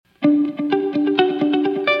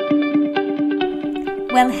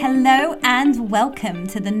Well, hello and welcome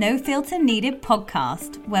to the No Filter Needed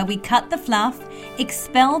podcast, where we cut the fluff,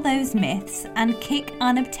 expel those myths, and kick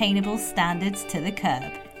unobtainable standards to the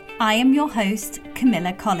curb. I am your host,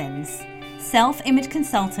 Camilla Collins, self-image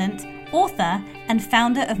consultant, author, and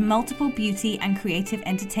founder of multiple beauty and creative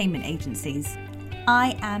entertainment agencies.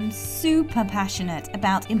 I am super passionate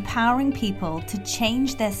about empowering people to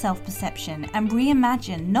change their self-perception and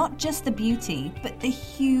reimagine not just the beauty, but the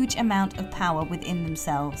huge amount of power within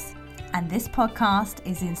themselves. And this podcast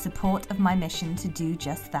is in support of my mission to do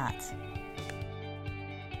just that.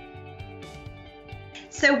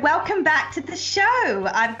 So welcome back to the show.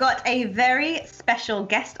 I've got a very special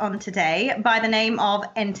guest on today by the name of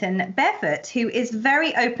Enton Barefoot, who is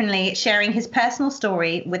very openly sharing his personal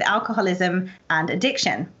story with alcoholism and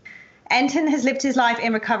addiction. Enton has lived his life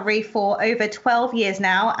in recovery for over 12 years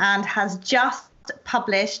now and has just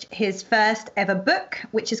published his first ever book,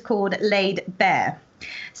 which is called Laid Bare.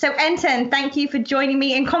 So Enton, thank you for joining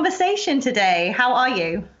me in conversation today. How are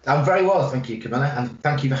you? I'm very well, thank you, Camilla, and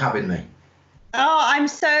thank you for having me. Oh, I'm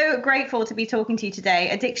so grateful to be talking to you today.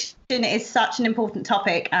 Addiction is such an important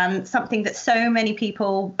topic and something that so many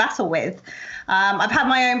people battle with. I've had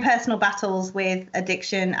my own personal battles with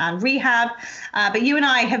addiction and rehab, but you and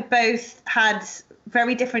I have both had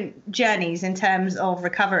very different journeys in terms of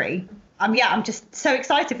recovery. I'm just so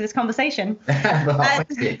excited for this conversation.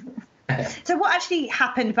 So what actually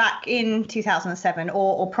happened back in 2007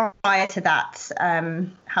 or prior to that?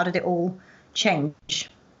 How did it all change?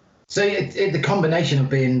 So the combination of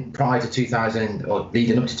being prior to 2000 or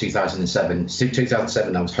leading up to 2007,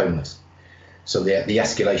 2007 I was homeless. So the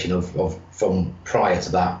escalation of from prior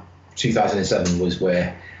to that, 2007 was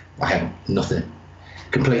where I had nothing.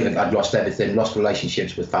 Completely, I'd lost everything, lost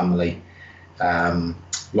relationships with family,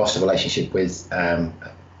 lost a relationship with, in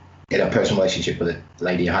a personal relationship with a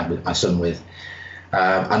lady I had with my son with,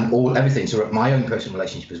 and everything, so my own personal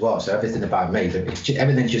relationship as well. So everything about me,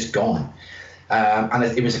 everything's just gone. And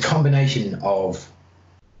it was a combination of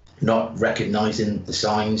not recognising the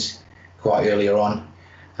signs quite earlier on.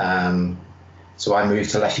 So I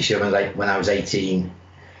moved to Leicestershire when I was 18.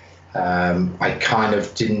 I kind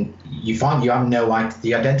of didn't. You have no idea.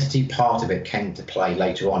 The identity part of it came to play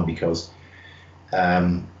later on because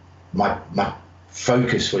my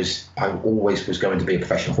focus was I always was going to be a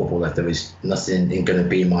professional footballer. There was nothing going to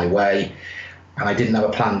be in my way, and I didn't have a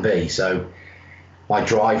plan B. So my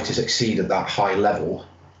drive to succeed at that high level,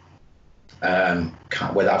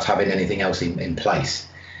 without having anything else in place,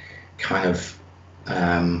 kind of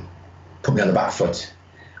put me on the back foot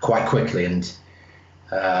quite quickly. And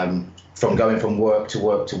from going from work to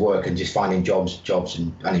work to work and just finding jobs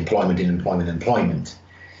and employment,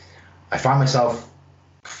 I found myself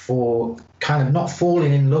for kind of not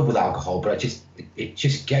falling in love with alcohol, but it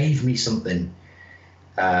just gave me something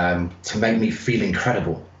to make me feel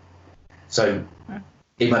incredible. So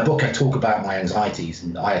in my book, I talk about my anxieties,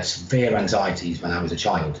 and I had severe anxieties when I was a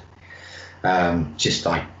child. Just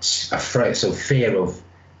like afraid, so fear of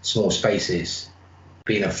small spaces,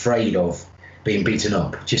 being afraid of being beaten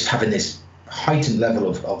up, just having this heightened level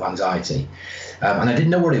of anxiety. And I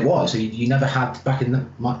didn't know what it was. So you never had back in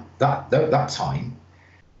that time.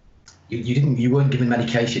 You weren't given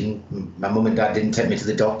medication. My mum and dad didn't take me to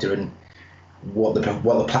the doctor, and what the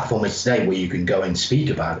platform is today, where you can go and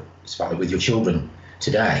speak about it with your children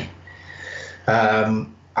today,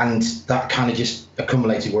 and that kind of just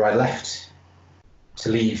accumulated where I left to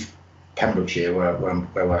leave Pembrokeshire,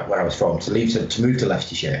 where I was from, to move to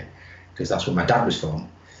Leicestershire, because that's where my dad was from.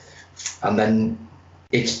 And then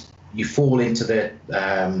you fall into the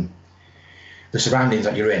surroundings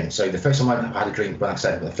that you're in. So the first time I had a drink, I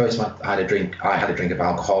had a drink of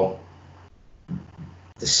alcohol.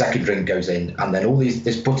 The second drink goes in, and then all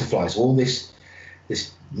this butterflies, all this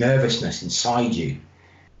nervousness inside you,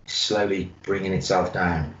 slowly bringing itself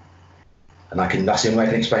down. And that's the only way I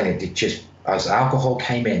can explain it. It just, as alcohol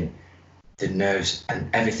came in, the nerves and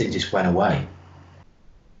everything just went away.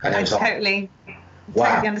 And I was totally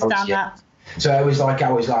understand that. So I was like,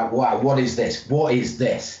 wow, what is this? What is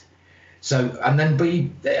this? So, and then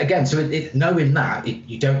knowing that,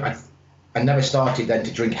 I never started then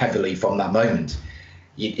to drink heavily from that moment.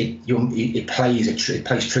 It plays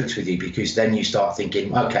tricks with you, because then you start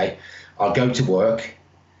thinking, okay, I'll go to work,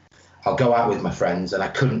 I'll go out with my friends, and I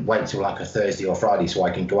couldn't wait till like a Thursday or Friday so I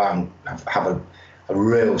can go out and have a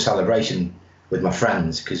real celebration with my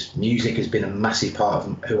friends, because music has been a massive part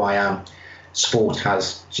of who I am. Sport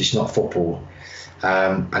has, just not football.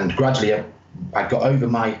 And gradually I got over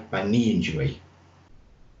my knee injury,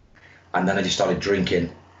 and then I just started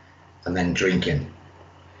drinking, and then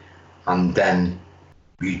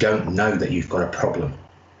you don't know that you've got a problem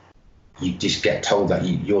you just get told that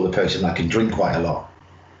you're the person that can drink quite a lot.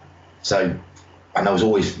 So, and I was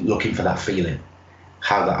always looking for that feeling,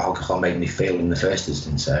 how that alcohol made me feel in the first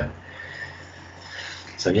instance.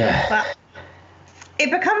 So yeah. Well,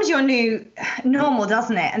 it becomes your new normal,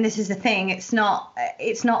 doesn't it? And this is the thing. It's not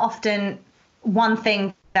often one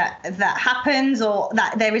thing that happens, or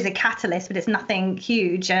that there is a catalyst, but it's nothing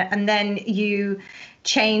huge. And then you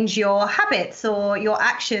change your habits or your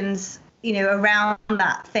actions, around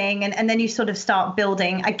that thing. And then you sort of start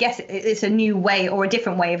building, I guess it's a new way or a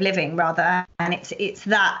different way of living rather. And it's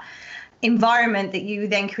that environment that you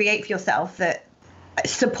then create for yourself that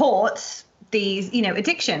supports these,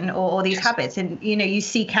 addiction or these habits, and you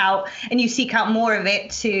seek out more of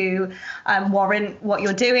it to warrant what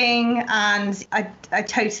you're doing. And I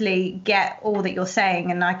totally get all that you're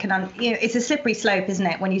saying, and I can it's a slippery slope, isn't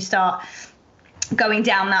it, when you start going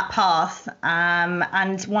down that path,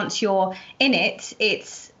 and once you're in it,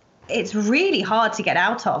 it's really hard to get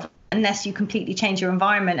out of unless you completely change your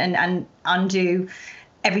environment and undo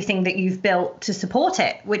everything that you've built to support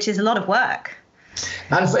it, which is a lot of work.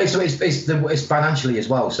 And it's financially as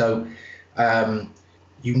well. So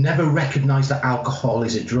you never recognise that alcohol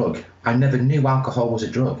is a drug. I never knew alcohol was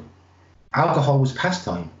a drug. Alcohol was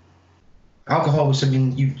pastime. Alcohol was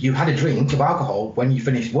something you had a drink of alcohol when you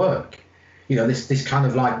finished work. This kind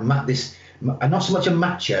of like this, not so much a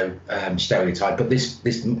macho stereotype, but this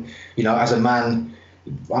as a man,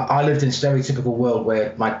 I lived in a stereotypical world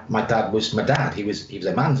where my dad was my dad. He was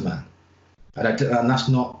a man's man, and that's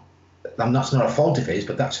not a fault of his,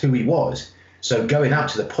 but that's who he was. So going out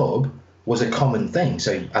to the pub was a common thing.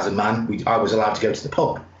 So as a man, I was allowed to go to the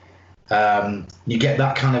pub. You get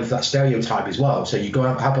that stereotype as well. So you go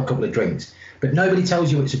out, have a couple of drinks, but nobody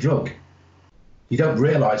tells you it's a drug. You don't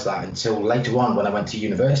realise that until later on when I went to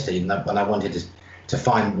university and when I wanted to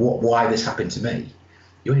find why this happened to me.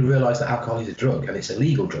 You only realise that alcohol is a drug, and it's a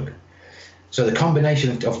legal drug. So the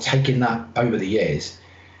combination of taking that over the years,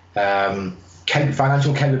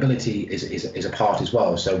 financial capability is a part as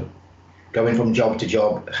well. So going from job to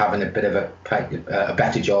job, having a bit of a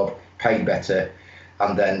better job, paid better,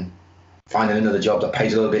 and then finding another job that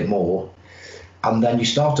pays a little bit more. And then you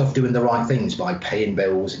start off doing the right things by paying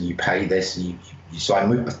bills, and you pay this. And so I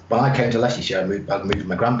moved. When I came to Leicestershire, I moved with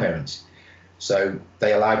my grandparents. So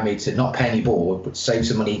they allowed me to not pay any board, but save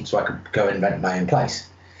some money so I could go and rent my own place,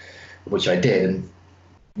 which I did. And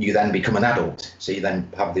you then become an adult. So you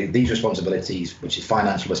then have these responsibilities, which is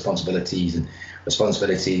financial responsibilities and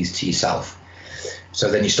responsibilities to yourself.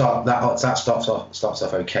 So then you start that starts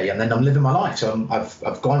off okay. And then I'm living my life. So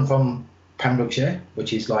I've gone from Pembrokeshire,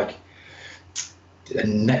 which is like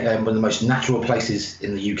one of the most natural places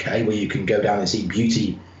in the UK, where you can go down and see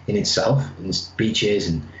beauty in itself, and beaches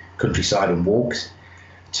and countryside and walks,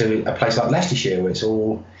 to a place like Leicestershire, where it's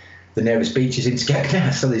all the nearest beach is in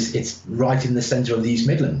Skegness, so it's right in the centre of the East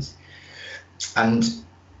Midlands. And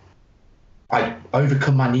I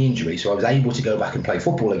overcome my knee injury, so I was able to go back and play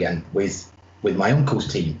football again with my uncle's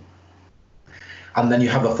team. And then you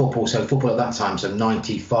have football at that time, so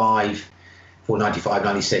 95,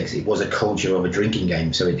 96, it was a culture of a drinking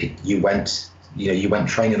game. So you went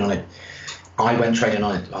training on it. I went training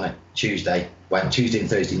on a Tuesday. Tuesday and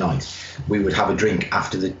Thursday nights, we would have a drink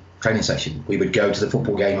after the training session. We would go to the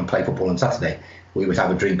football game and play football on Saturday. We would have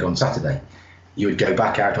a drink on Saturday. You would go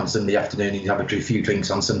back out on Sunday afternoon and you'd have a few drinks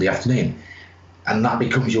on Sunday afternoon, and that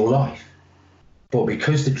becomes your life. But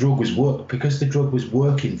because the drug was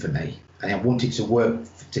working for me, and I wanted to work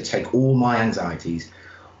to take all my anxieties,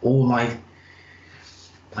 all my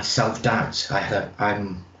self-doubts.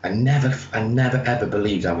 I never ever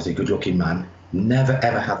believed I was a good-looking man. Never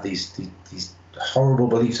ever had these horrible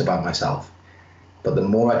beliefs about myself. But the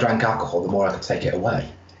more I drank alcohol, the more I could take it away.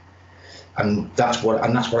 And that's what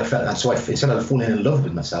I felt. And so instead of falling in love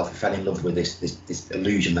with myself, I fell in love with this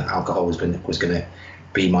illusion that alcohol was going to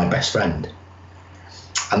be my best friend.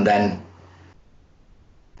 And then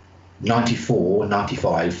 94,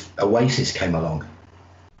 95, Oasis came along.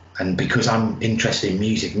 And because I'm interested in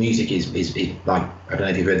music is like, I don't know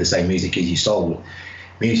if you've heard the saying, music is your soul.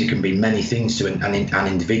 Music can be many things to an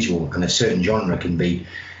individual, and a certain genre can be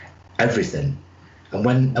everything. And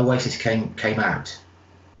when Oasis came out,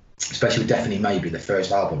 especially with Definitely Maybe, the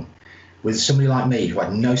first album, with somebody like me who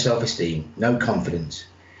had no self-esteem, no confidence,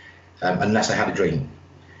 unless I had a drink,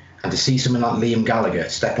 and to see someone like Liam Gallagher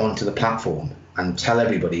step onto the platform and tell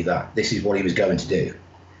everybody that this is what he was going to do,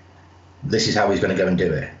 this is how he's going to go and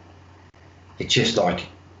do it, it's just like,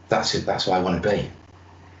 that's it, that's what I want to be.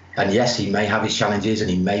 And yes, he may have his challenges, and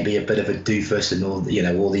he may be a bit of a doofus and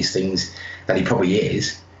all these things that he probably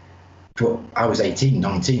is. But I was 18,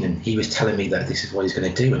 19, and he was telling me that this is what he's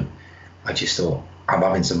going to do. And I just thought, I'm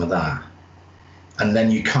having some of that. And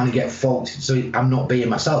then you kind of get faulted. So I'm not being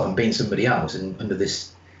myself, I'm being somebody else, and under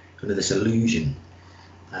this illusion.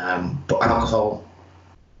 But alcohol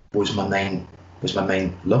was my main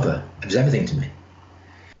lover. It was everything to me.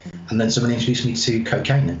 And then someone introduced me to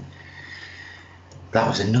cocaine, and that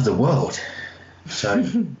was another world. So,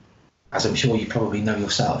 as I'm sure you probably know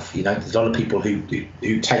yourself, you know, there's a lot of people who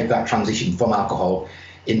take that transition from alcohol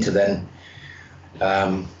into then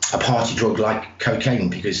a party drug like cocaine,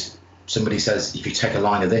 because somebody says if you take a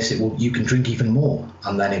line of this, you can drink even more.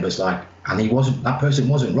 And then it was like, and that person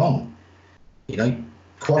wasn't wrong, you know.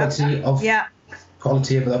 Quality of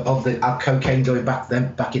the cocaine going back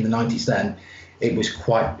in the 90s, then it was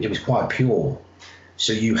quite pure.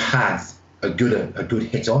 So you had a good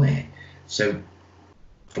hit on it. So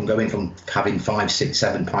from going from having 5, 6,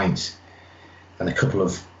 7 pints and a couple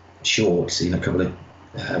of shorts, you know, a couple of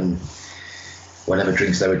whatever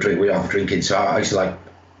drinks we were drinking. So I used to, like,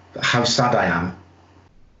 how sad I am,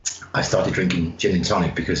 I started drinking gin and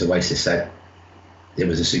tonic because Oasis said it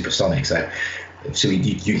was a supersonic. So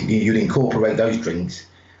you'd incorporate those drinks,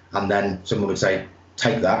 and then someone would say,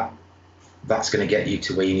 take that's going to get you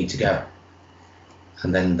to where you need to go.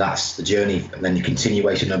 And then that's the journey, and then the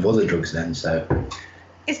continuation of other drugs then. So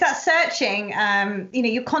it's that searching, you know,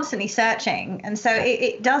 you're constantly searching. And so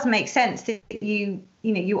it does make sense that you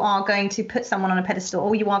are going to put someone on a pedestal,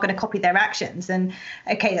 or you are going to copy their actions. And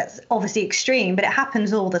okay, that's obviously extreme, but it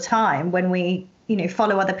happens all the time when we, you know,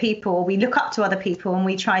 follow other people, we look up to other people, and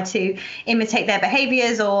we try to imitate their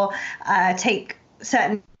behaviors, or take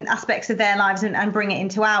certain aspects of their lives and bring it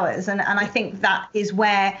into ours. And I think that is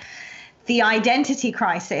where the identity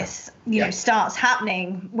crisis, you know, starts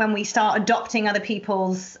happening, when we start adopting other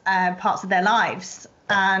people's parts of their lives.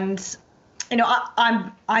 And, you know,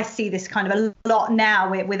 I see this kind of a lot now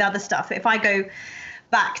with other stuff. If I go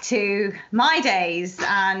back to my days,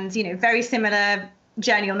 and, you know, very similar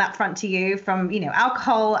journey on that front to you, from, you know,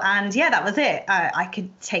 alcohol, and that was it. I could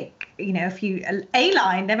take, you know, a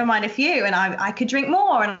line, never mind a few, and I could drink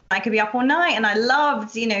more, and I could be up all night, and I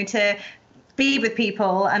loved, you know, to be with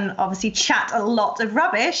people and obviously chat a lot of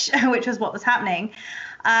rubbish, which was what was happening.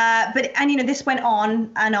 But you know, this went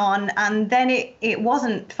on, and then it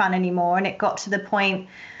wasn't fun anymore, and it got to the point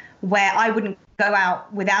where I wouldn't go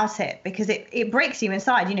out without it, because it breaks you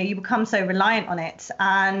inside. You know, you become so reliant on it.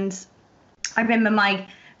 And I remember my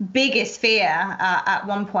biggest fear at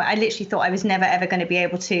one point, I literally thought I was never ever going to be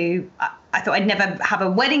able to, I thought I'd never have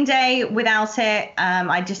a wedding day without it.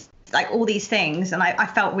 I just, like, all these things, and I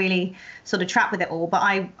felt really sort of trapped with it all. But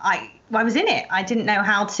I was in it. I didn't know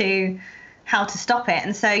how to stop it.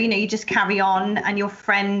 And so, you know, you just carry on, and your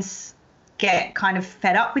friends get kind of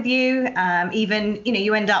fed up with you. Even, you know,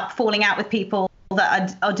 you end up falling out with people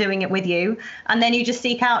that are doing it with you, and then you just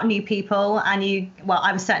seek out new people. And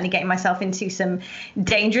I was certainly getting myself into some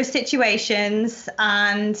dangerous situations.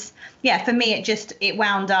 And for me, it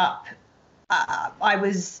wound up, I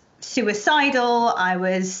was suicidal. I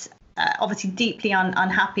was obviously deeply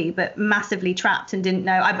unhappy, but massively trapped, and didn't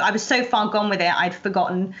know. I was so far gone with it, I'd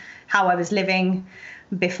forgotten how I was living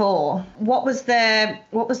before. What was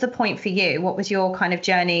the point for you? What was your kind of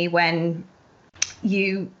journey when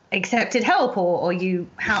you accepted help, or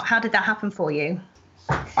how did that happen for you?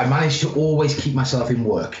 I managed to always keep myself in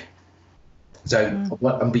work. So,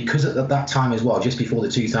 and because at that time as well, just before the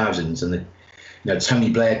 2000s, and Tony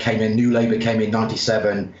Blair came in, New Labour came in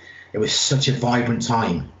 '97. It was such a vibrant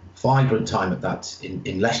time at that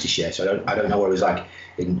in Leicestershire. So I don't know what it was like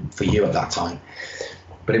for you at that time,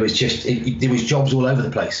 but it was just there was jobs all over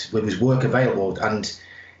the place. There was work available, and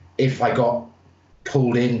if I got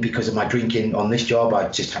pulled in because of my drinking on this job, I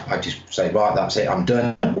just say, right, that's it, I'm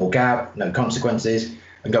done, walk out, no consequences,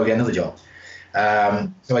 and go get another job.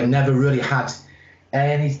 So I never really had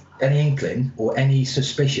any inkling or any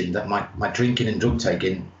suspicion that my drinking and drug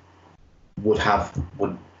taking would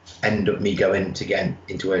end up me going to get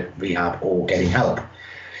into a rehab or getting help.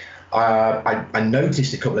 I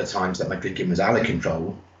noticed a couple of times that my drinking was out of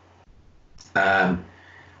control,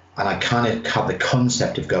 and I kind of had the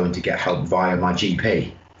concept of going to get help via my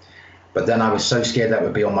GP, but then I was so scared that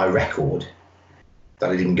would be on my record that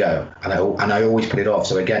I didn't go, and I always put it off.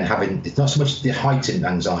 So again, it's not so much the heightened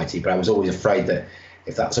anxiety, but I was always afraid that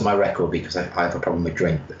if that's on my record, because I have a problem with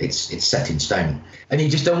drink, it's set in stone, and you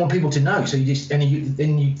just don't want people to know. So you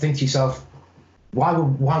think to yourself, why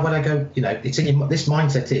would I go? You know, it's in this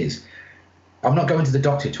mindset is, I'm not going to the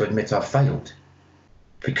doctor to admit I've failed,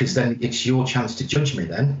 because then it's your chance to judge me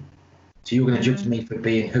then. So you're going to judge me for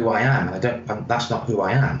being who I am, and that's not who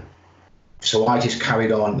I am. So I just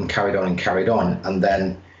carried on, and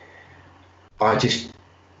then I just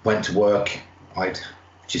went to work. I'd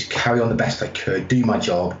just carry on the best I could, do my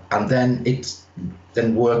job, and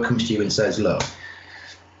then work comes to you and says, look,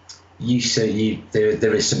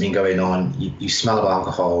 there is something going on. You smell of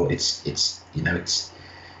alcohol. It's in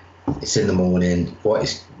the morning.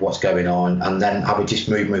 What's going on? And then I would just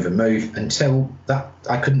move until that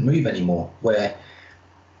I couldn't move anymore. Where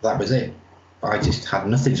that was it. I just had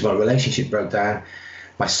nothing. So my relationship broke down.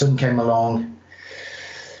 My son came along,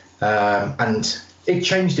 and it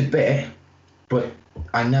changed a bit, but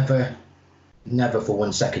I never for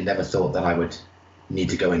 1 second ever thought that I would need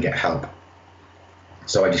to go and get help.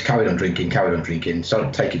 So I just carried on drinking,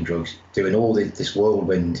 started taking drugs, doing all this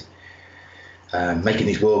whirlwind, making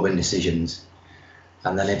these whirlwind decisions.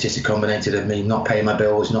 And then it just culminated of me not paying my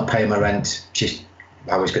bills, not paying my rent.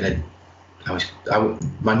 My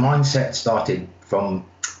mindset started from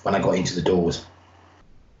when I got into the Doors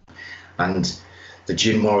and the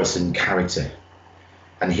Jim Morrison character.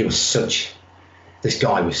 And this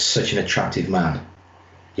guy was such an attractive man.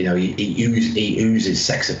 You know, he oozes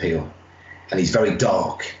sex appeal, and he's very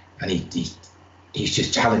dark, and he's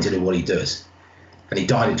just talented at what he does. And he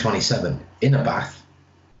died at 27 in a bath.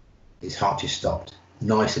 His heart just stopped,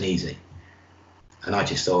 nice and easy. And I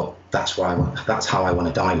just thought, that's how I want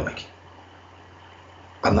to die like.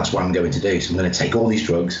 And that's what I'm going to do. So I'm going to take all these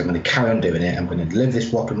drugs, I'm going to carry on doing it, I'm going to live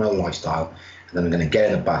this rock and roll lifestyle, and then I'm going to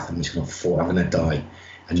get in a bath, I'm going to die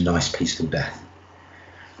a nice, peaceful death.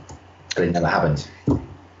 But it never happened.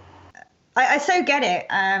 I so get it.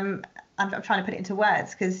 I'm trying to put it into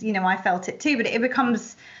words because, you know, I felt it too, but it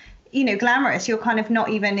becomes, you know, glamorous. You're kind of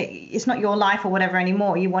it's not your life or whatever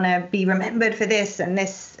anymore. You want to be remembered for this and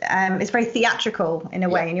this. It's very theatrical in a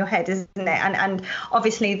way in your head, isn't it? And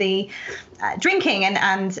obviously the drinking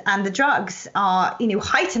and the drugs are, you know,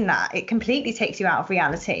 heighten that. It completely takes you out of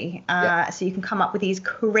reality. So you can come up with these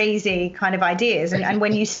crazy kind of ideas. And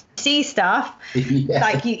when you see stuff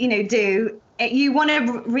like you want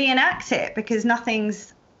to reenact it because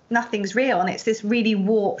nothing's real, and it's this really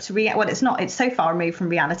warped it's not, it's so far removed from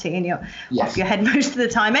reality, and you're off your head most of the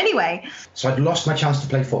time anyway. So I'd lost my chance to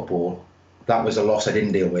play football. That was a loss I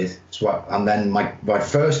didn't deal with. And then my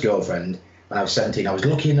first girlfriend when I was 17, I was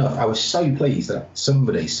lucky enough, I was so pleased that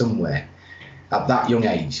somebody somewhere at that young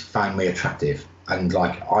age found me attractive, and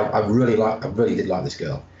like I really did like this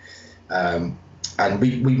girl. And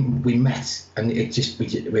we met, and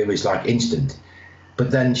it was like instant.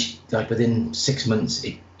 But then within 6 months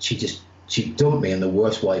she dumped me in the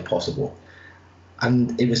worst way possible.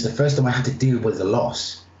 And it was the first time I had to deal with the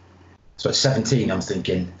loss. So at 17, I'm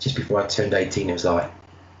thinking, just before I turned 18, it was like,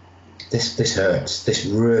 this hurts. This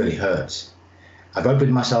really hurts. I've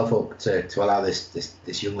opened myself up to allow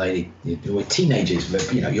this young lady, we're teenagers,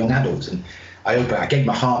 but young adults, and I gave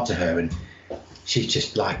my heart to her, and she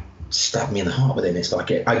just like stabbed me in the heart with it. It's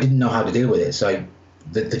like I didn't know how to deal with it. So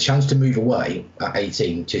the chance to move away at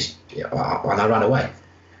 18, and I ran away.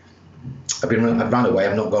 I ran away.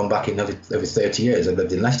 I've not gone back in over 30 years. I've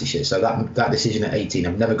lived in Leicestershire, so that decision at 18,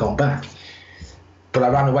 I've never gone back. But I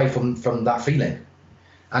ran away from that feeling,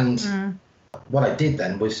 and what I did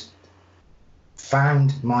then was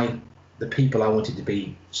found the people I wanted to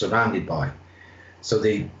be surrounded by. So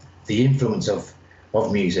the influence of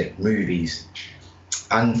music, movies,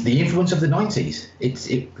 and the influence of the 90s.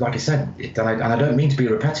 It like I said, and I don't mean to be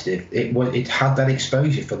repetitive. It had that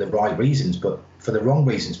exposure for the right reasons, but for the wrong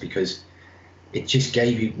reasons, because it just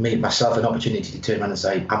gave myself an opportunity to turn around and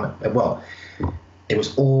say, it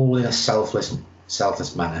was all in a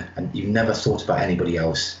selfless manner, and you never thought about anybody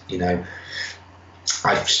else.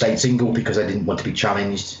 I stayed single because I didn't want to be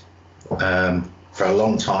challenged for a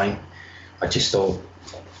long time. I just thought,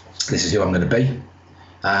 this is who I'm going to be.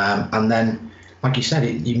 And then, like you said,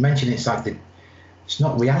 you mentioned it's it's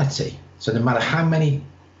not reality. So no matter how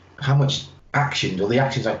much action or the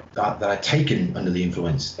actions that I've taken under the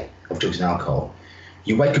influence of drugs and alcohol,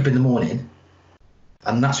 you wake up in the morning,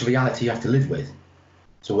 and that's a reality you have to live with.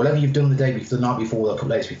 So whatever you've done the night before, or a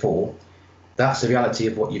couple of days before, that's the reality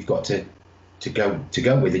of what you've got to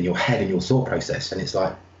go with in your head and your thought process. And it's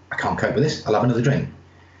like, I can't cope with this. I'll have another drink.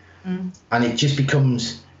 And it just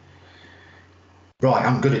becomes, right,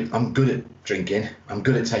 I'm good at drinking. I'm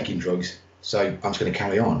good at taking drugs. So I'm just going to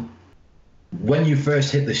carry on. When you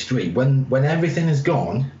first hit the street, when everything is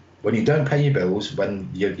gone, when you don't pay your bills, when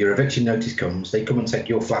your eviction notice comes, they come and take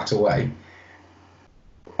your flat away.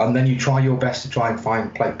 And then you try your best to try and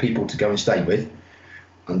find people to go and stay with.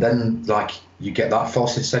 And then you get that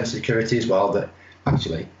false sense of security as well, that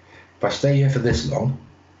actually, if I stay here for this long,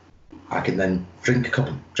 I can then drink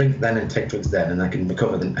then and take drugs then, and I can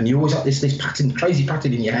recover them. And you always have this crazy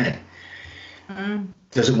pattern in your head.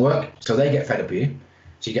 Doesn't work, so they get fed up with you.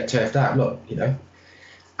 So you get turfed out, look, you know.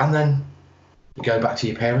 And then you go back to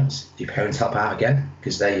your parents help out again,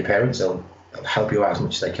 because they're your parents, they'll help you out as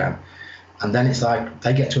much as they can. And then it's like,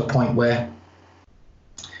 they get to a point where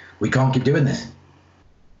we can't keep doing this.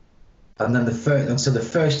 And then the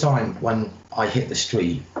first time when I hit the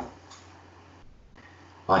street,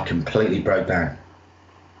 I completely broke down,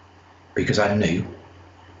 because I knew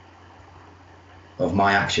of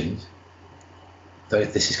my actions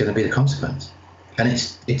that this is going to be the consequence. And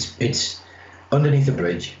it's underneath the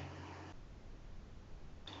bridge.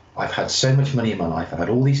 I've had so much money in my life. I've had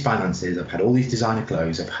all these finances. I've had all these designer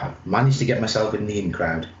clothes. I've managed to get myself in the in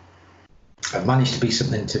crowd. I've managed to be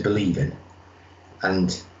something to believe in.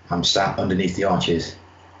 And I'm sat underneath the arches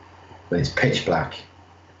when it's pitch black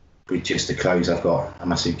with just the clothes I've got and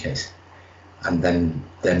my suitcase. And then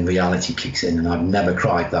reality kicks in, and I've never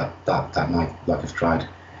cried that night like I've cried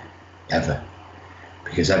ever,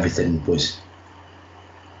 because everything was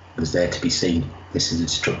there to be seen. This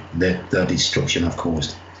is the destruction I've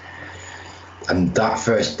caused. And that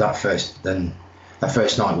first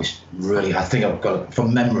night was really, I think I've got,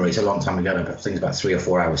 from memory, it's a long time ago, but I think it's about 3 or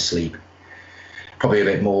 4 hours sleep, probably a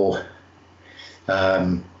bit more.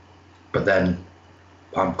 But then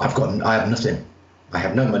I have nothing. I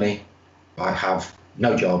have no money. I have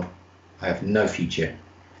no job. I have no future.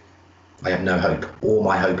 I have no hope. All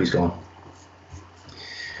my hope is gone.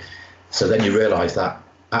 So then you realise that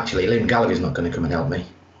actually Liam Gallagher's not going to come and help me.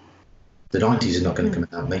 The 90s are not going to come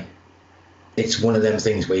and help me. It's one of them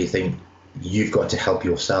things where you think you've got to help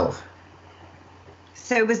yourself.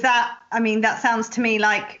 So was that, I mean, that sounds to me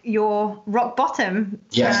like your rock bottom.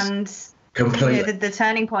 Yes, and completely. You know, the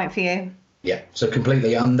turning point for you. Yeah, so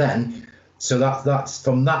completely. And then, so that's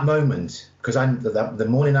from that moment, because the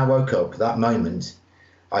morning I woke up, that moment,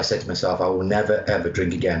 I said to myself, I will never, ever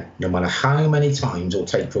drink again, no matter how many times, or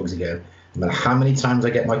take drugs again, no matter how many times I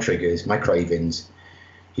get my triggers, my cravings,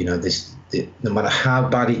 you know, no matter how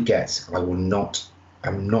bad it gets, I'm not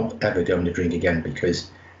ever going to drink again, because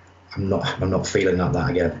I'm not feeling like that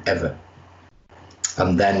again, ever.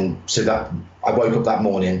 And then, so that I woke up that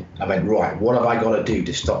morning, I went, right, what have I got to do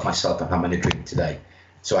to stop myself from having a drink today?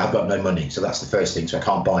 So I've got no money, so that's the first thing, so I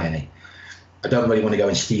can't buy any. I don't really want to go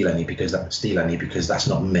and steal any because that's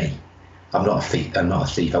not me. I'm not a thief. I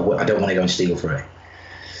don't want to go and steal for it.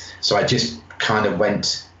 So I just kind of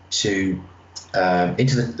went to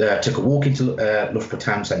took a walk into Loughborough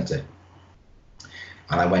Town Centre,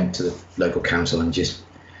 and I went to the local council and just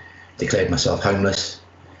declared myself homeless.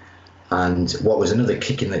 And what was another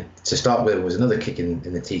kick in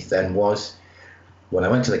the teeth then was when I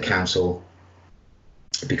went to the council,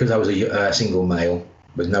 because I was a single male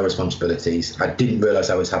with no responsibilities. I didn't realise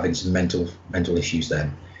I was having some mental issues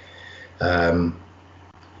then.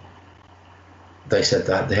 They said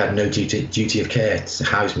that they had no duty of care to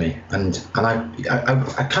house me, and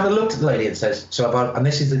I kind of looked at the lady and says, and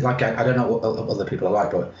this is like, I don't know what other people are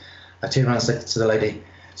like, but I turned around and said to the lady,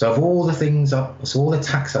 so of all the things, all the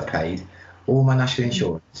tax I've paid, all my national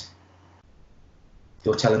insurance,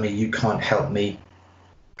 you're telling me you can't help me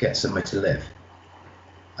get somewhere to live?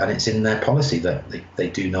 And it's in their policy that they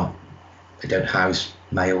don't house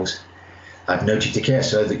males. I have no duty of care,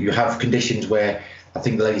 so that you have conditions where, I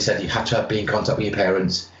think the lady said you had to be in contact with your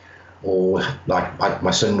parents, or like my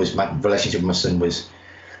relationship with my son was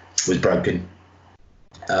broken.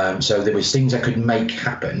 So there was things I could make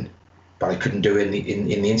happen, but I couldn't do in the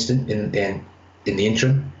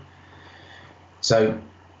interim. So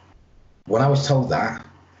when I was told that,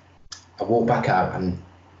 I walked back out, and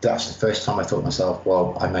that's the first time I thought to myself,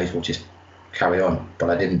 well, I may as well just carry on, but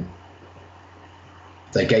I didn't.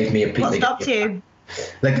 They gave me a piece. What stopped you?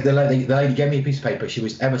 The lady gave me a piece of paper. She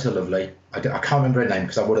was ever so lovely. I can't remember her name,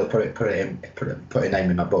 because I would have put her name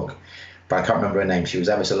in my book, but I can't remember her name. She was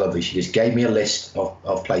ever so lovely. She just gave me a list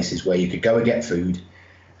of places where you could go and get food,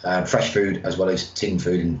 fresh food as well as tin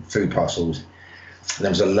food and food parcels. And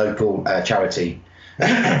there was a local charity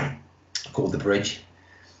called The Bridge,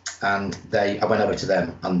 and I went over to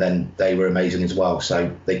them, and then they were amazing as well.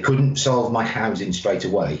 So they couldn't solve my housing straight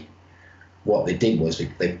away. What they did was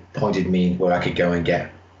they pointed me where I could go and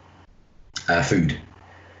get food.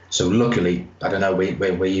 So luckily, I don't know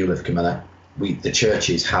where you live, Camilla, the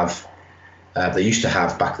churches have, they used to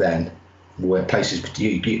have back then, where places,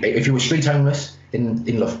 if you were street homeless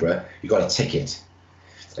in Loughborough, you got a ticket,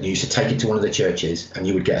 and you used to take it to one of the churches, and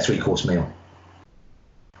you would get a 3-course meal,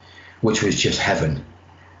 which was just heaven.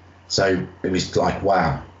 So it was like,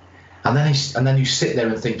 wow. And then you sit there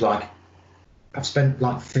and think, like, I've spent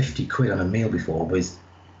like 50 quid on a meal before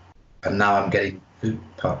and now I'm getting food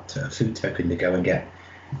token to go and get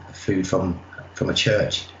food from a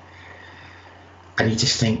church. And you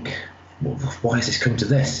just think, well, why has this come to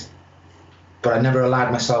this? But I never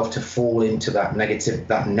allowed myself to fall into that negative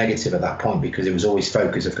at that point, because it was always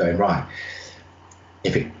focus of going, right,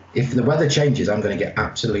 if the weather changes, I'm going to get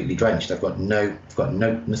absolutely drenched. I've got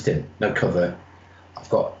nothing, no cover. I've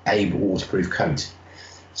got a waterproof coat.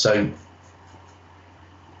 So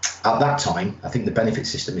at that time, I think the benefit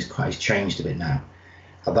system has changed a bit now.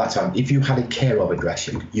 At that time, if you had a care of address,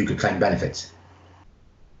 you could claim benefits.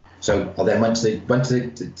 So I then went to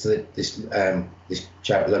this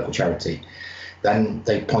local charity. Then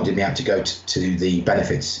they pointed me out to go to the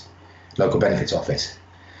local benefits office,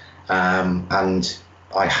 and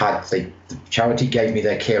the charity gave me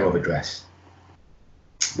their care of address,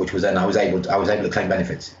 which was then I was able to claim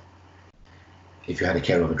benefits if you had a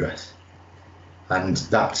care of address, and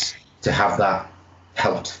that's to have that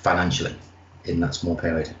helped financially in that small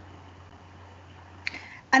period.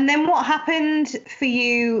 And then what happened for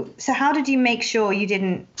you? So how did you make sure you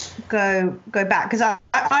didn't go back? Because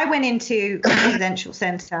I went into a residential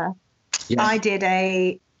centre. Yes. I did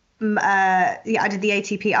I did the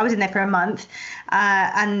ATP. I was in there for a month,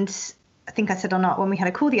 and I think I said or not when we had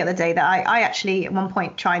a call the other day that I actually at one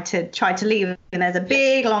point tried to leave, and there's a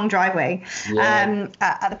big long driveway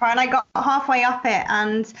at the front. And I got halfway up it,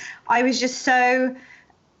 and I was just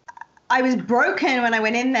I was broken when I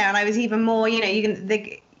went in there, and I was even more,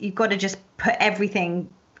 you've got to just put everything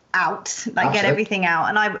out, like get everything out.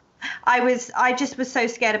 And I just was so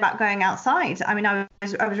scared about going outside. I mean, I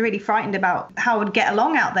was really frightened about how I would get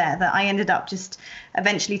along out there, that I ended up just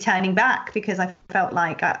eventually turning back, because I felt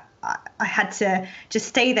like I had to just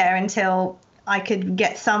stay there until I could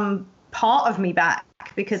get some part of me back,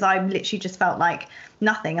 because I literally just felt like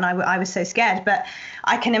nothing, and I was so scared. But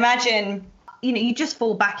I can imagine, you just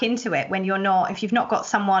fall back into it when if you've not got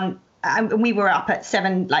someone. And we were up at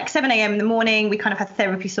 7 a.m. in the morning. We kind of had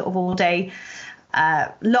therapy sort of all day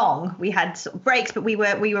long. We had sort of breaks, but we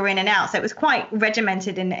were in and out. So it was quite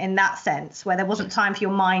regimented in that sense, where there wasn't time for your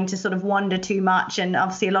mind to sort of wander too much. And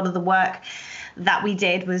obviously a lot of the work that we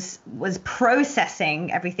did was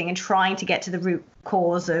processing everything and trying to get to the root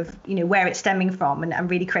cause of where it's stemming from, and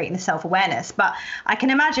really creating the self-awareness. But I can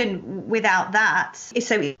imagine without that, it's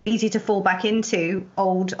so easy to fall back into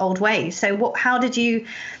old ways. So how did you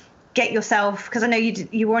get yourself, because I know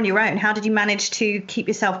you were on your own, how did you manage to keep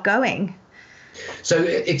yourself going? So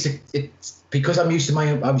it's because I was used to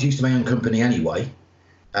my own company anyway.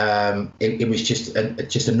 It was just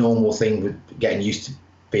a normal thing with getting used to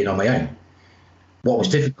being on my own. What was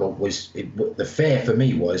difficult was the fear for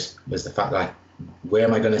me was the fact that where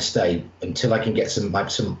am I going to stay until I can get some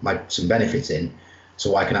benefits in,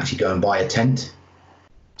 so I can actually go and buy a tent.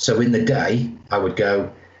 So in the day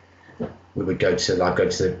we would go to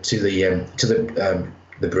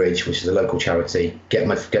the bridge, which is a local charity, get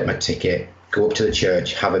my ticket, go up to the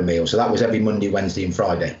church, have a meal. So that was every Monday, Wednesday and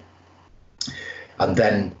Friday. And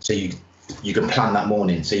then so you can plan that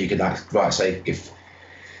morning, so you could say, if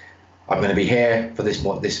I'm going to be here for this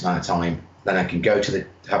amount of time, then I can go to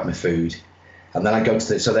have my food, and then I go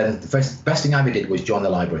to so then the best thing I ever did was join the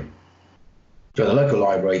library, join the local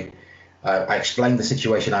library. I explained the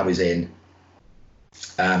situation I was in.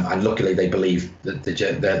 And luckily they believed that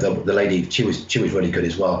the lady, she was really good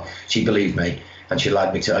as well. She believed me, and she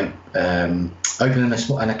allowed me to open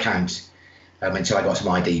an account until I got some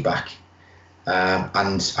ID back.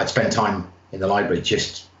 And I'd spend time in the library.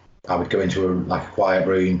 I would go into a quiet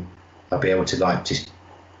room. I'd be able to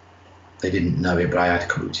they didn't know it, but I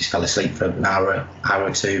just fell asleep for an hour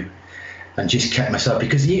or two, and just kept myself,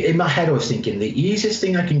 because in my head I was thinking the easiest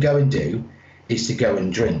thing I can go and do is to go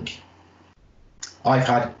and drink. I've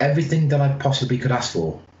had everything that I possibly could ask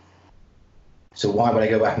for. So why would I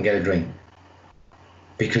go back and get a drink?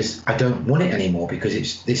 Because I don't want it anymore, because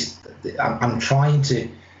it's this, I'm trying to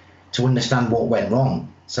understand what went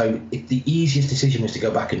wrong. So the easiest decision was to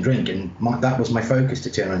go back and drink. And that was my focus,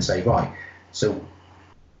 to turn around and say, right, so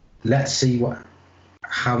let's see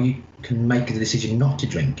how you can make the decision not to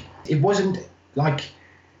drink. It wasn't like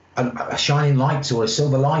a shining light or a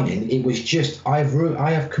silver lining. It was just, I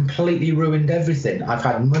have completely ruined everything. I've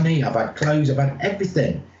had money, I've had clothes, I've had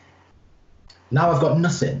everything. Now I've got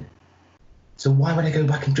nothing. So why would I go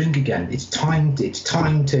back and drink again? It's time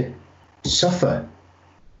to suffer,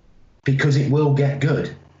 because it will get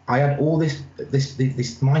good. I had all this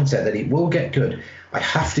mindset that it will get good. I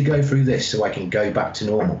have to go through this so I can go back to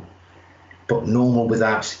normal. But normal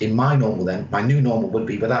my new normal would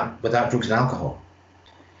be without drugs and alcohol.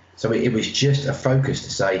 So it was just a focus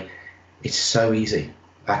to say, it's so easy.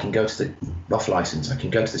 I can go to the off license, I can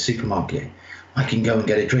go to the supermarket, I can go and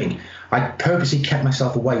get a drink. I purposely kept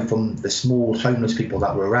myself away from the small homeless people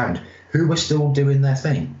that were around who were still doing their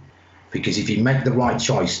thing. Because if you make the right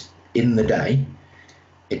choice in the day,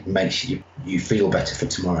 it makes you feel better for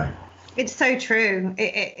tomorrow. It's so true.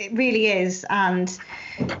 It really is. And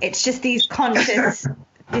it's just these conscious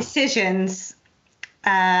decisions,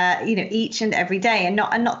 each and every day, and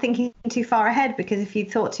not thinking too far ahead, because if you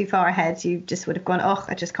thought too far ahead, you just would have gone, oh,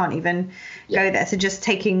 I just can't even go there. So just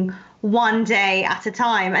taking one day at a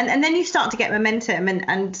time. And then you start to get momentum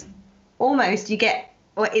and almost you get,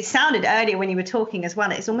 well, it sounded earlier when you were talking as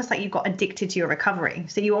well, it's almost like you got addicted to your recovery.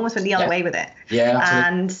 So you almost went the other way with it.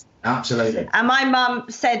 Yeah, absolutely. And my mum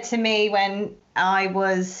said to me when I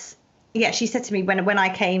was, she said to me when I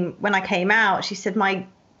came out, she said, my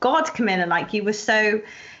God, Camilla, like you were so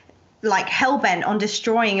like hell-bent on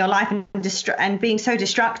destroying your life and being so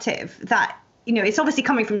destructive that, it's obviously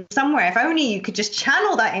coming from somewhere. If only you could just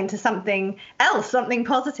channel that into something else, something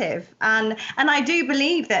positive. And I do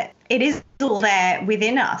believe that it is all there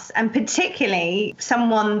within us, and particularly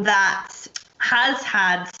someone that has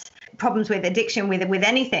had problems with addiction with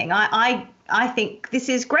anything. I think this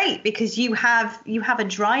is great because you have a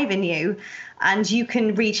drive in you, and you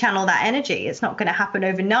can rechannel that energy. It's not going to happen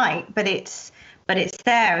overnight, but it's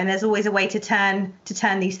there, and there's always a way to turn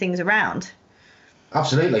these things around.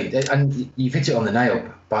 Absolutely, and you've hit it on the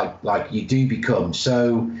nail. But like you do become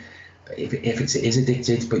so, if it is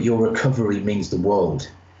addicted, but your recovery means the world.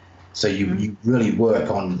 So you really work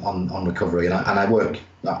on recovery, and I work.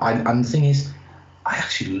 And the thing is, I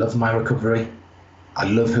actually love my recovery. I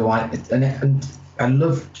love who and I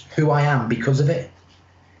love who I am because of it,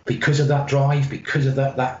 because of that drive, because of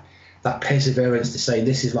that perseverance to say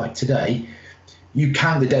this is like today. You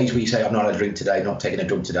count the days where you say, I've not had a drink today, I'm not taking a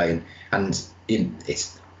drug today, and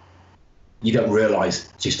you don't realise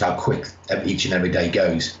just how quick each and every day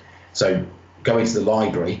goes. So going to the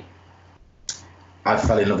library, I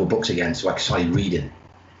fell in love with books again, so I started reading.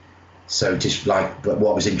 So just like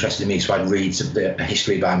what was interesting to me, so I'd read a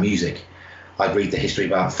history about music, I'd read the history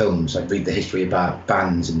about films, I'd read the history about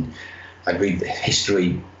bands, and I'd read the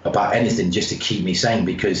history about anything just to keep me sane,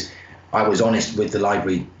 because I was honest with the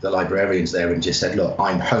librarians there and just said, look,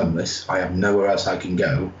 I'm homeless. I have nowhere else I can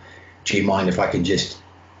go. Do you mind if I can just,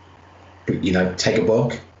 take a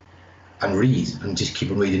book and read and just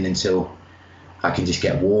keep on reading until I can just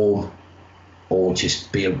get warm, or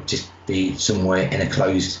just be somewhere in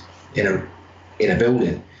a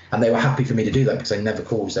building. And they were happy for me to do that because they never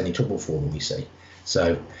caused any trouble for them, you see.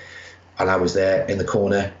 So, and I was there in the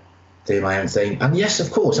corner doing my own thing. And yes,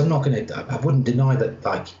 of course, I wouldn't deny that,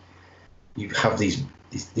 like, you have these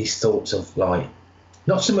thoughts of like,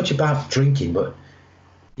 not so much about drinking, but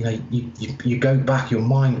you go back, your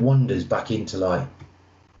mind wanders back into like,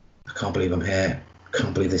 I can't believe I'm here, I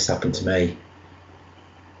can't believe this happened to me,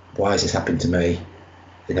 why has this happened to me,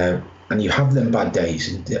 and you have them bad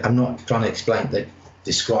days. And I'm not trying to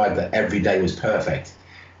describe that every day was perfect.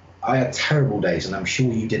 I had terrible days, and I'm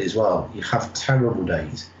sure you did as well. You have terrible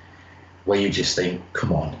days where you just think,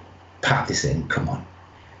 come on, pack this in, come on,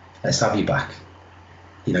 let's have you back.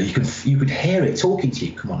 You could hear it talking to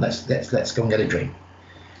you. Come on, let's go and get a drink.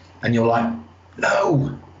 And you're like,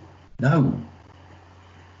 no.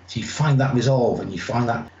 So you find that resolve, and you find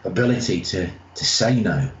that ability to say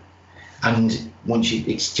no. And once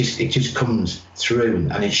it just comes through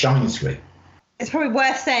and it shines through. It's probably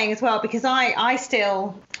worth saying as well, because I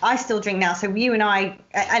still drink now. So you and I,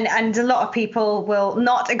 and a lot of people will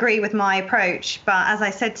not agree with my approach. But as I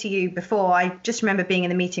said to you before, I just remember being in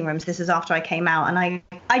the meeting rooms. This is after I came out, and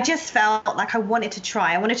I just felt like I wanted to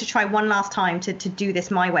try one last time to do this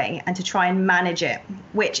my way and to try and manage it,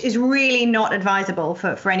 which is really not advisable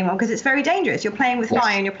for anyone, because it's very dangerous. You're playing with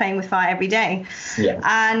fire, and you're playing with fire every day. Yeah.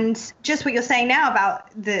 And just what you're saying now about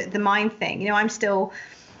the mind thing,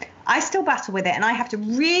 I still battle with it, and I have to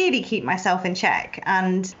really keep myself in check.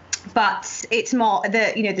 But it's more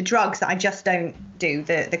the drugs that I just don't do,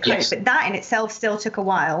 the coke. Yes. But that in itself still took a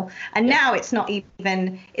while, and now it's not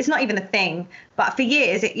even a thing. But for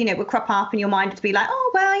years, it would crop up, and your mind would be like,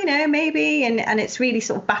 oh well, maybe, and it's really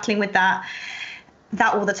sort of battling with that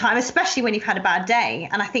all the time, especially when you've had a bad day.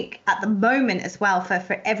 And I think at the moment as well,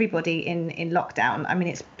 for everybody in lockdown, I mean,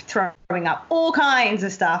 it's throwing up all kinds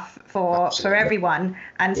of stuff for everyone,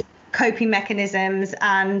 and coping mechanisms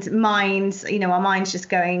and minds, our minds just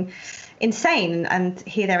going insane and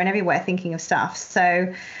here, there and everywhere thinking of stuff.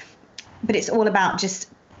 So, but it's all about just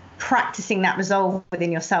practicing that resolve within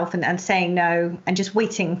yourself and saying no, and just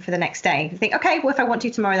waiting for the next day. You think, okay, well, if I want to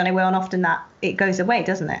tomorrow, then I will. And often that it goes away,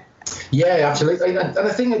 doesn't it? Yeah, absolutely. And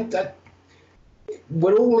I think that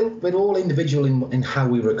we're all individual in how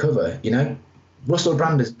we recover, Russell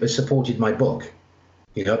Brand has supported my book.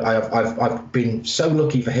 You know, I've been so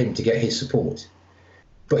lucky for him to get his support.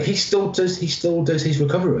 But he still does his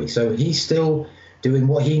recovery. So he's still doing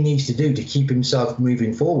what he needs to do to keep himself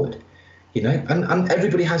moving forward. You know, and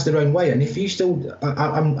everybody has their own way. And if you still,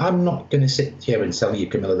 I'm not going to sit here and tell you,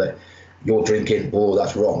 Camilla, that you're drinking,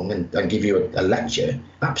 that's wrong, and give you a lecture.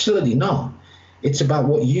 Absolutely not. It's about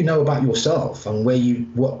what you know about yourself and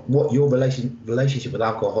what your relationship with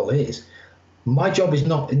alcohol is. My job is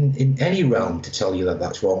not in any realm to tell you that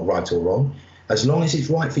that's wrong, right or wrong, as long as it's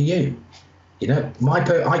right for you. You know,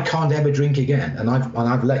 I can't ever drink again, and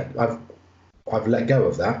I've let go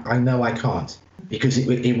of that. I know I can't, because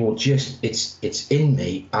it will just, it's in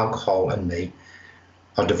me. Alcohol and me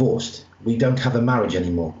are divorced. We don't have a marriage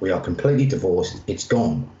anymore. We are completely divorced. It's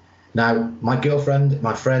gone. Now, my girlfriend,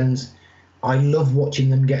 my friends, I love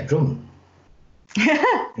watching them get drunk.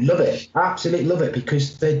 Love it, absolutely love it,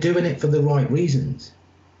 because they're doing it for the right reasons.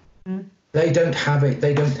 They don't have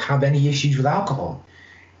any issues with alcohol.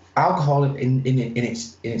 Alcohol in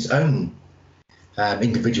its own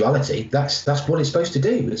individuality, that's what it's supposed to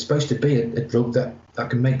do. It's supposed to be a drug that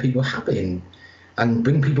can make people happy and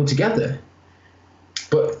bring people together.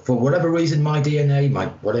 But for whatever reason, my DNA,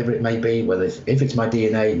 whatever it may be, whether if it's my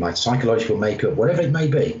DNA, my psychological makeup, whatever it may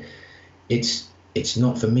be, it's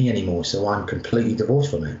not for me anymore. So I'm completely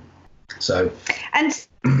divorced from it. So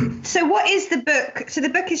what is the book? So the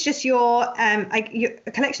book is just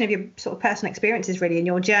a collection of your sort of personal experiences, really, in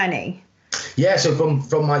your journey. Yeah. So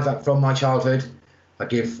from my childhood, I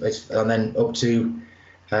give, and then up to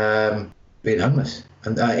being homeless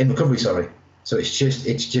and in recovery. Sorry. So it's just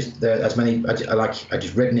as many. I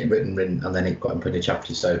just written, and then it got put into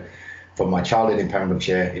chapters. So from my childhood in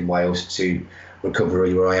Pembrokeshire in Wales to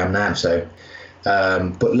recovery where I am now. So,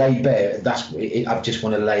 but laid bare. I just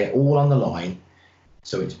want to lay it all on the line,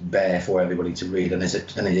 so it's bare for everybody to read. And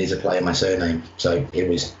it is a play on my surname. So it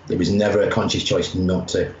was never a conscious choice not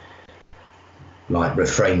to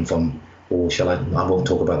refrain from. Shall I? I won't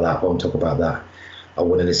talk about that. I won't talk about that. I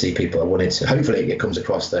wanted to see people. I wanted to. Hopefully, it comes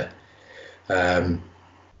across that.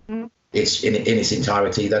 It's in its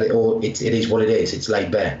entirety that it is what it is. It's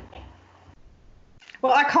laid bare.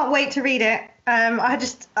 Well, I can't wait to read it. I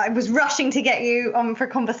was rushing to get you on for a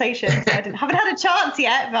conversation, so I haven't had a chance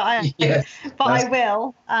yet, but I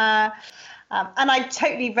will. And I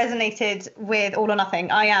totally resonated with All or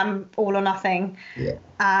Nothing. I am All or Nothing. Yeah.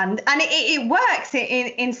 And it works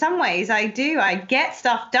in some ways. I get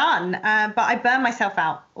stuff done, but I burn myself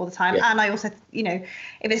out all the time. Yeah. And I also, if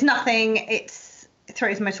it's nothing, it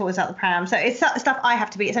throws my toys out the pram. So it's stuff I have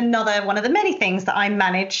to be. It's another one of the many things that I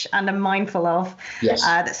manage and am mindful of. Yes.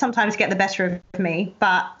 That sometimes get the better of me.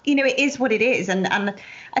 But, it is what it is. And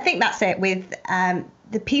I think that's it with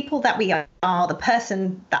the people that we are, the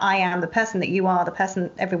person that I am, the person that you are, the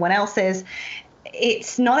person everyone else is.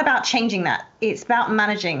 It's not about changing that. It's about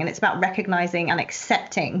managing, and it's about recognizing and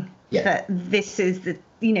accepting that this is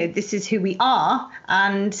this is who we are,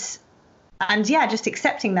 and just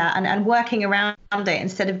accepting that and working around it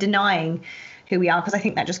instead of denying who we are, because I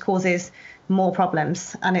think that just causes more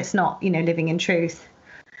problems, and it's not living in truth.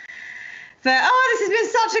 But this has been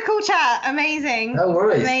such a cool chat. Amazing. No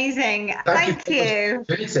worries. Amazing. Thank you.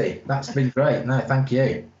 That's been great. No, thank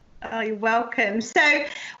you. Oh, you're welcome. So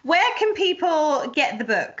where can people get the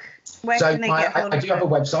book? Where can they get hold of it? I do have a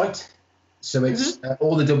website. So it's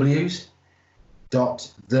all the W's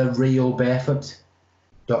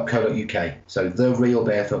 .therealbarefoot.co.uk. So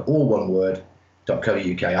therealbarefoot, all one word,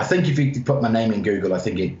 .co.uk. I think if you put my name in Google, I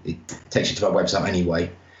think it takes you to my website anyway.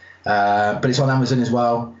 But it's on Amazon as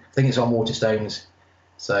well. I think it's on Waterstones.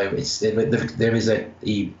 So there is a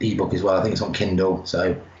ebook as well. I think it's on Kindle.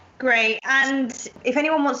 So great. And if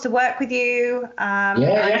anyone wants to work with you, I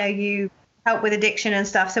know you help with addiction and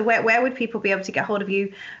stuff. So where would people be able to get hold of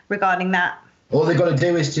you regarding that? All they've got to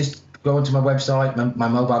do is just go onto my website. My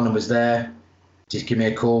mobile number's there. Just give me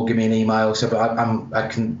a call, give me an email. So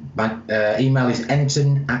my email is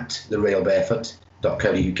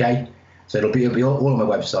enton@therealbarefoot.co.uk. So it'll be all on my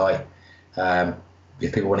website.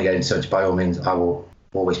 If people want to get in touch, by all means, I will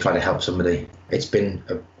always try to help somebody. It's been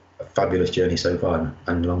a fabulous journey so far,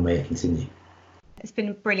 and long may it continue. It's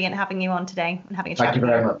been brilliant having you on today and having a chat. Thank you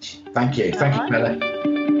very much. Thank you. Thank you, Bella.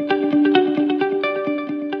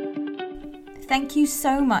 Thank you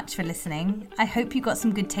so much for listening. I hope you got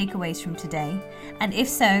some good takeaways from today. And if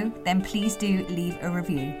so, then please do leave a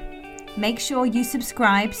review. Make sure you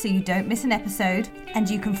subscribe so you don't miss an episode, and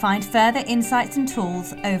you can find further insights and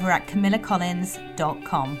tools over at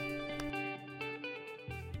camillacollins.com.